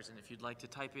prayers. And if you'd like to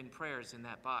type in prayers in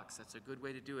that box, that's a good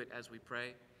way to do it as we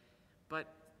pray.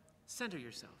 But center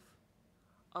yourself.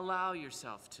 Allow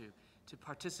yourself to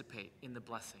participate in the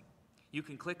blessing. You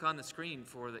can click on the screen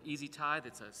for the Easy Tithe.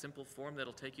 It's a simple form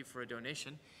that'll take you for a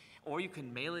donation. Or you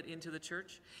can mail it into the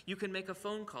church. You can make a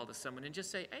phone call to someone and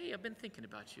just say, hey, I've been thinking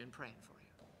about you and praying for you.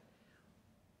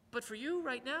 But for you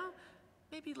right now,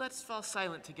 maybe let's fall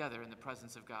silent together in the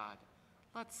presence of God.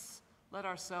 Let's let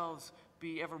ourselves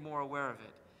be ever more aware of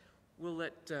it.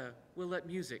 We'll let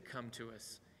music come to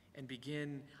us and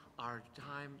begin our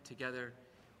time together.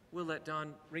 We'll let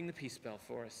Don ring the peace bell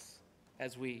for us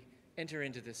as we enter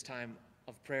into this time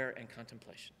of prayer and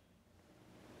contemplation.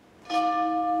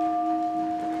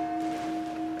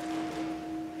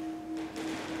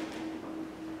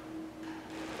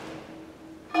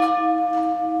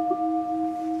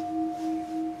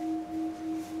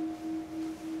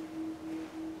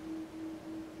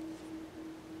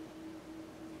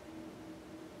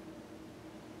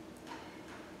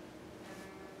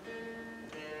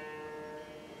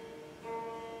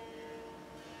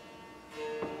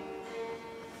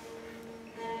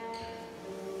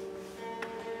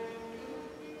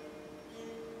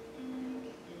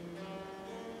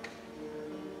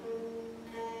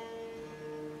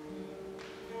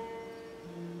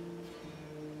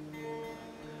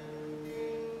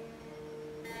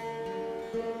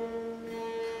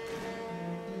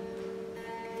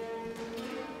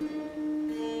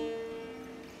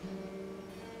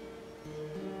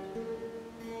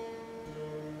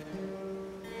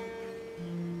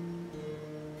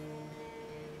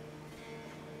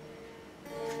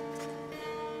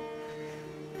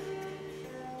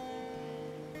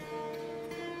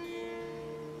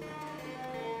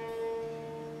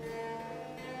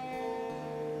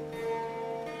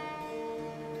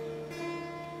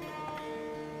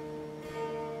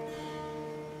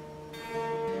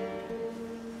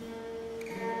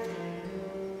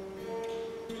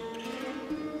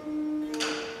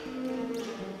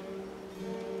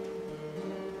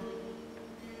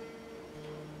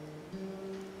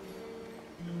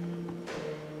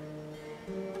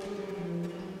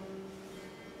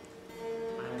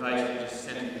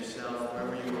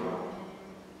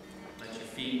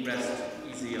 rest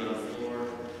easy on the floor.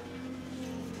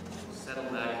 Settle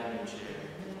back in your chair.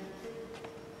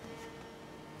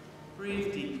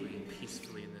 Breathe deeply and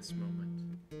peacefully in this moment.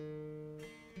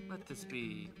 Let this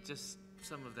be just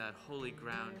some of that holy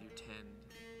ground you tend.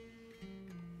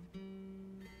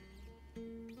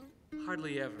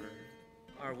 Hardly ever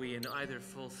are we in either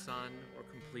full sun or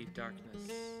complete darkness.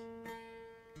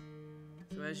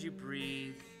 So as you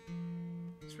breathe,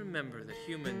 just remember that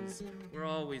humans, we're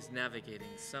always navigating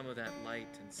some of that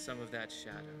light and some of that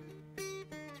shadow.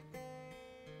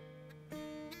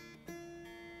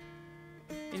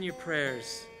 In your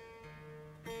prayers,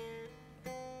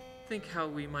 think how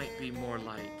we might be more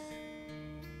light.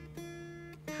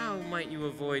 How might you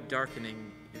avoid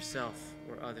darkening yourself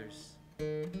or others?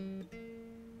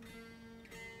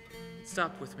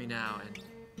 Stop with me now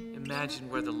and imagine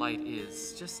where the light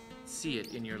is. Just see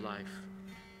it in your life.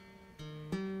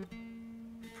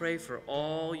 Pray for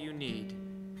all you need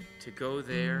to go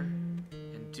there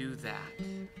and do that.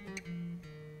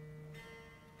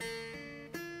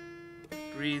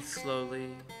 Breathe slowly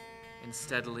and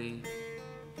steadily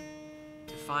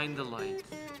to find the light.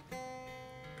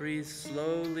 Breathe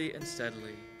slowly and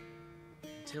steadily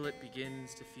until it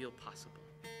begins to feel possible.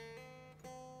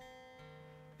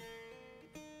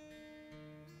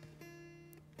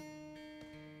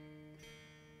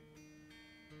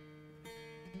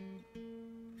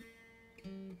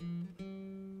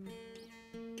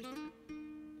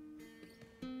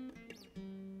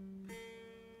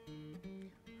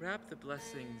 Wrap the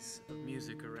blessings of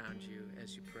music around you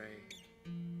as you pray.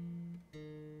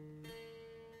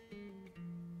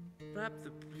 Wrap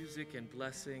the music and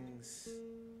blessings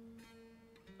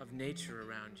of nature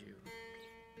around you.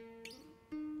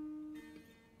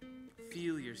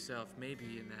 Feel yourself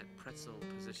maybe in that pretzel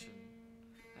position,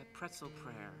 that pretzel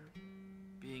prayer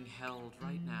being held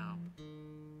right now.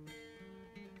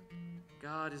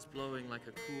 God is blowing like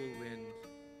a cool wind,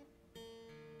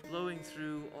 blowing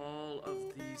through all of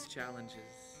these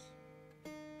challenges.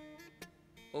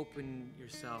 Open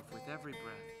yourself with every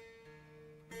breath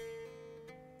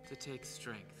to take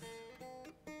strength,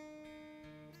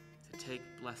 to take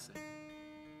blessing,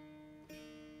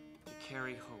 to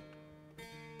carry hope.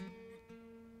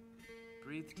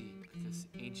 Breathe deep this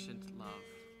ancient love.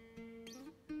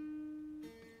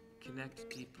 Connect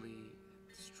deeply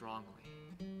and strongly.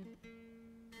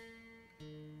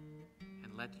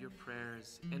 And let your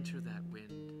prayers enter that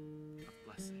wind of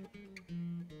blessing.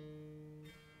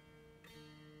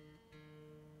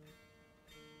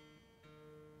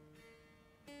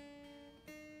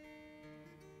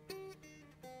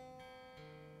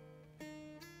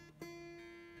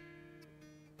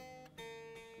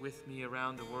 With me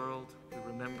around the world, we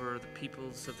remember the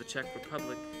peoples of the Czech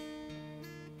Republic,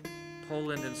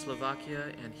 Poland and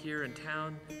Slovakia, and here in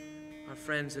town, our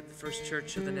friends at the First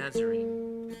Church of the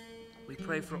Nazarene. We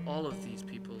pray for all of these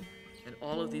people and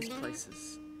all of these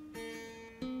places.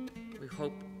 We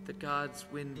hope that God's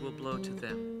wind will blow to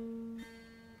them.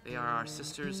 They are our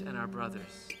sisters and our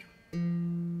brothers.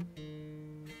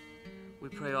 We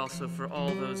pray also for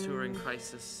all those who are in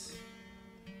crisis,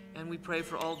 and we pray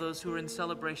for all those who are in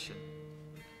celebration.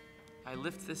 I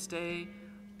lift this day,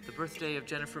 the birthday of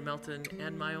Jennifer Melton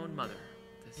and my own mother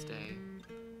this day,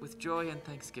 with joy and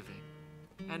thanksgiving.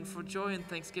 And for joy and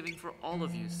thanksgiving for all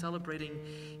of you celebrating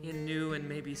in new and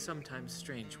maybe sometimes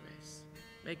strange ways.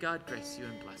 May God grace you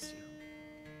and bless you.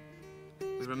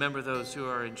 We remember those who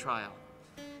are in trial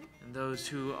and those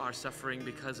who are suffering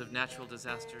because of natural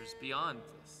disasters beyond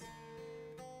this.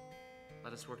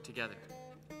 Let us work together.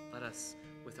 Let us,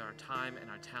 with our time and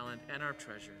our talent and our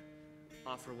treasure,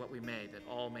 offer what we may, that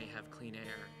all may have clean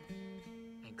air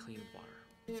and clean water.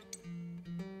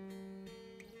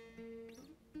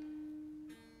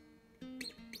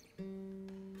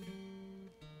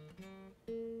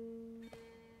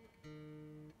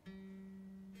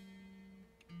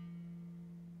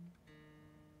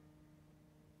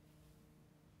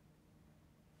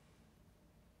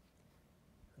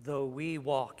 Though we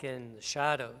walk in the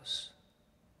shadows,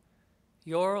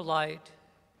 your light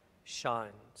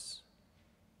shines.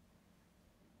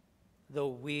 Though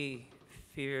we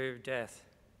fear death,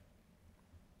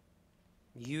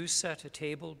 you set a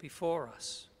table before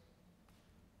us.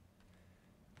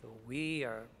 Though we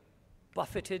are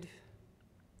buffeted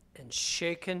and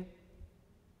shaken,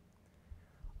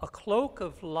 a cloak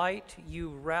of light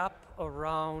you wrap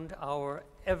around our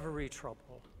every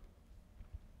trouble.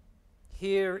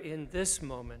 Here in this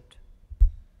moment,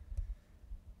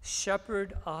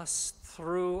 shepherd us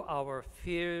through our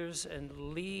fears and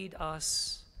lead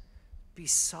us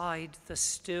beside the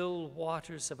still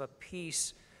waters of a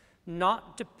peace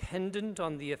not dependent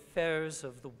on the affairs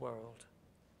of the world.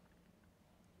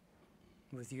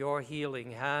 With your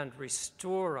healing hand,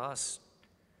 restore us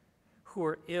who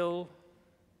are ill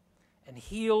and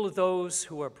heal those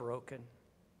who are broken.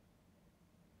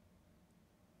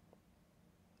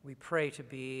 We pray to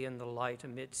be in the light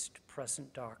amidst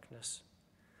present darkness,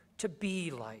 to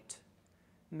be light,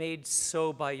 made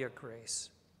so by your grace.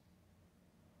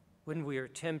 When we are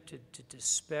tempted to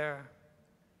despair,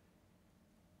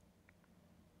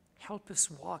 help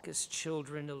us walk as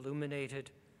children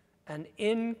illuminated and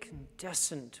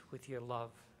incandescent with your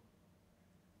love,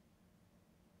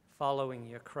 following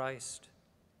your Christ,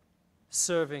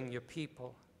 serving your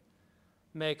people.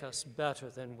 Make us better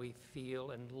than we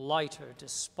feel and lighter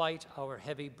despite our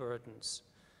heavy burdens.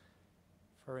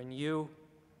 For in you,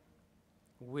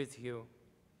 with you,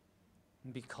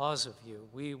 and because of you,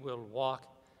 we will walk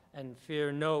and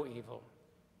fear no evil.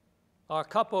 Our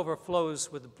cup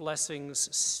overflows with blessings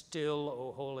still,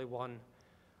 O Holy One,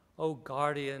 O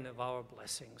guardian of our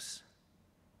blessings.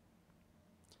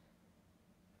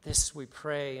 This we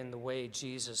pray in the way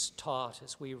Jesus taught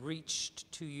as we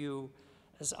reached to you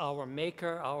as our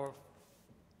Maker, our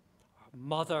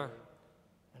Mother,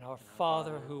 and our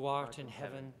Father who art in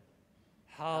heaven.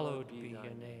 Hallowed be your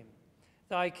name.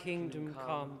 Thy kingdom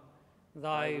come,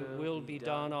 thy will be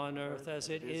done on earth as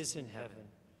it is in heaven.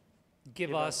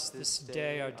 Give us this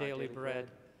day our daily bread,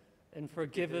 and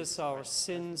forgive us our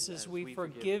sins as we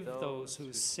forgive those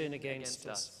who sin against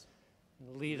us.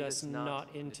 And lead us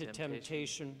not into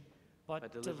temptation,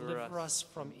 but deliver us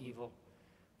from evil.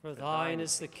 For thine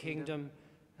is the kingdom,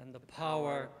 and the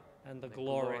power, and the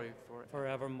glory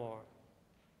forevermore.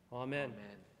 Amen.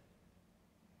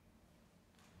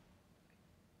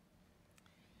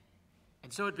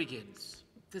 And so it begins,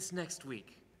 this next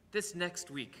week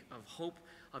of hope,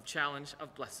 of challenge,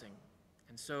 of blessing.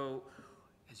 And so,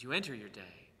 as you enter your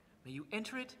day, may you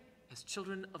enter it as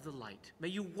children of the light. May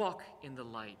you walk in the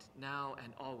light now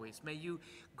and always. May you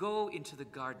go into the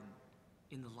garden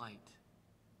in the light.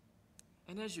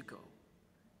 And as you go,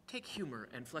 take humor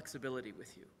and flexibility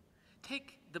with you.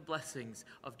 Take the blessings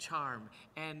of charm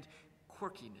and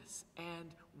quirkiness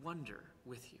and wonder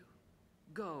with you.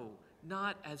 Go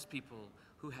not as people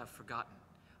who have forgotten,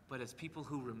 but as people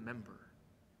who remember.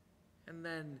 And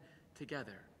then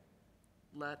together,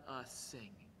 let us sing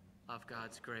of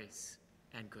God's grace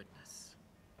and goodness.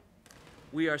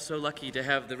 We are so lucky to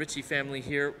have the Ritchie family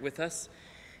here with us.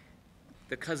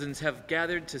 The cousins have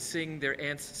gathered to sing their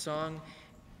aunt's song,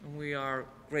 and we are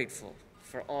grateful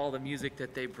for all the music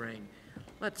that they bring.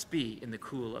 Let's be in the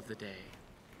cool of the day.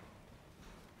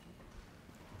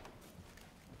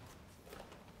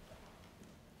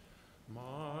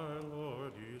 My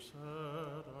Lord, ye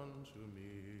said unto me,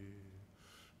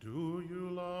 do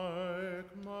you like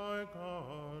my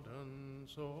garden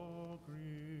so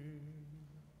green?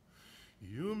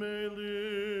 You may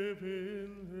live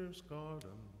in this garden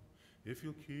if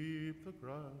you keep the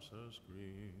grasses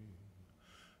green,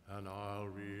 and I'll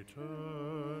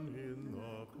return in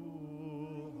the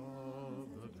cool of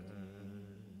the day.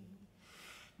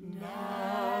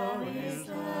 Now is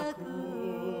the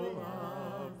cool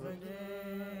of the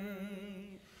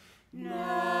day.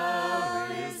 Now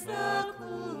is the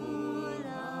cool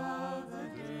of the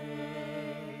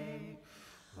day.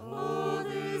 Oh,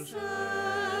 this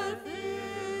earth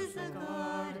is the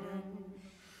garden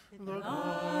of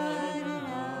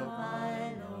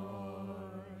my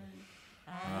Lord,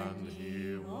 and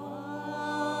he walks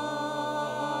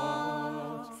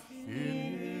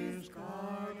in his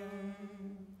garden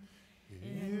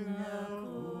in the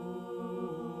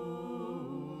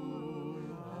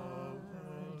cool of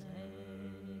the day.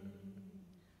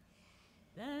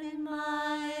 Then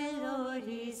my Lord,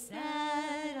 he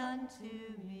said unto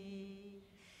me,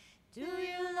 do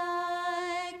you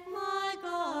like my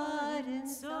garden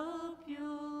so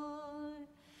pure?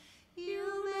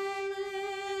 You may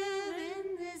live in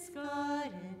this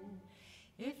garden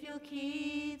if you'll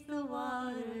keep the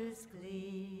waters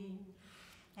clean,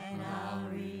 and I'll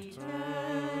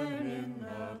return in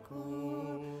the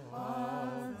cool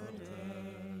of the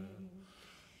day.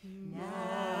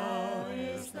 Now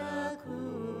is the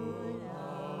cool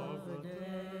of the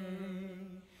day.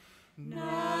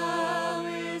 Now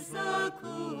is the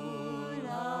cool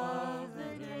of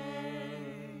the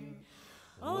day.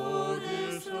 Oh,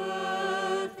 this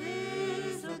earth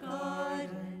is the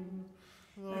garden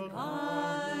of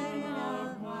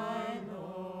my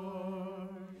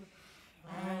Lord,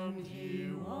 and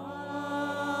he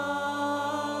walks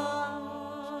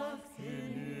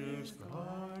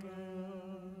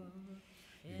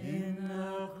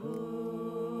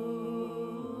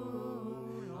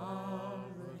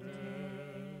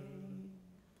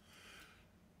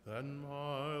Then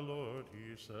my Lord,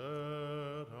 he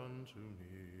said unto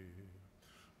me,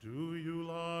 Do you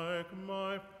like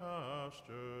my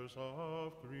pastures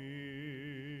of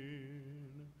green?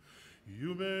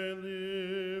 You may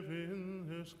live in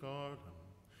this garden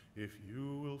if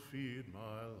you will feed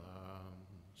my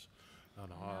lambs,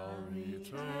 and I'll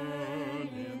return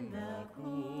in the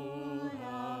cool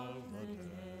of the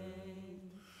day.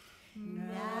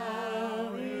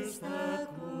 Now is the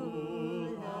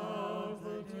cool of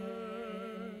the day.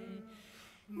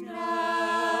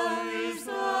 Now is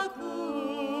the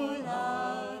cool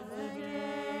of the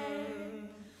day.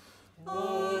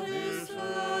 Oh, this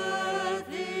earth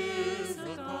is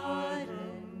the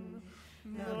garden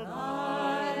of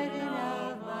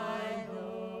my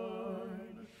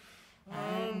Lord,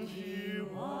 and he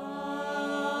walks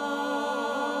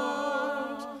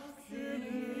in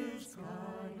his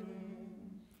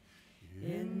garden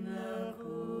in the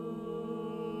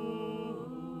cool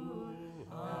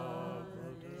of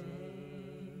the day.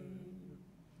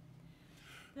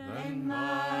 Then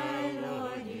my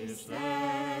Lord, he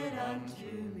said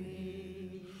unto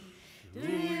me, Do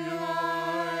you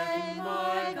like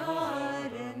my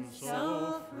garden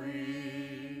so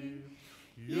free?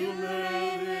 You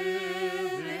may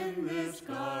live in this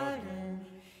garden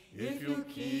if you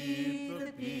keep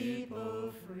the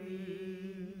people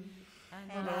free,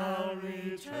 and I'll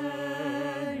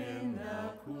return in the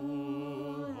cool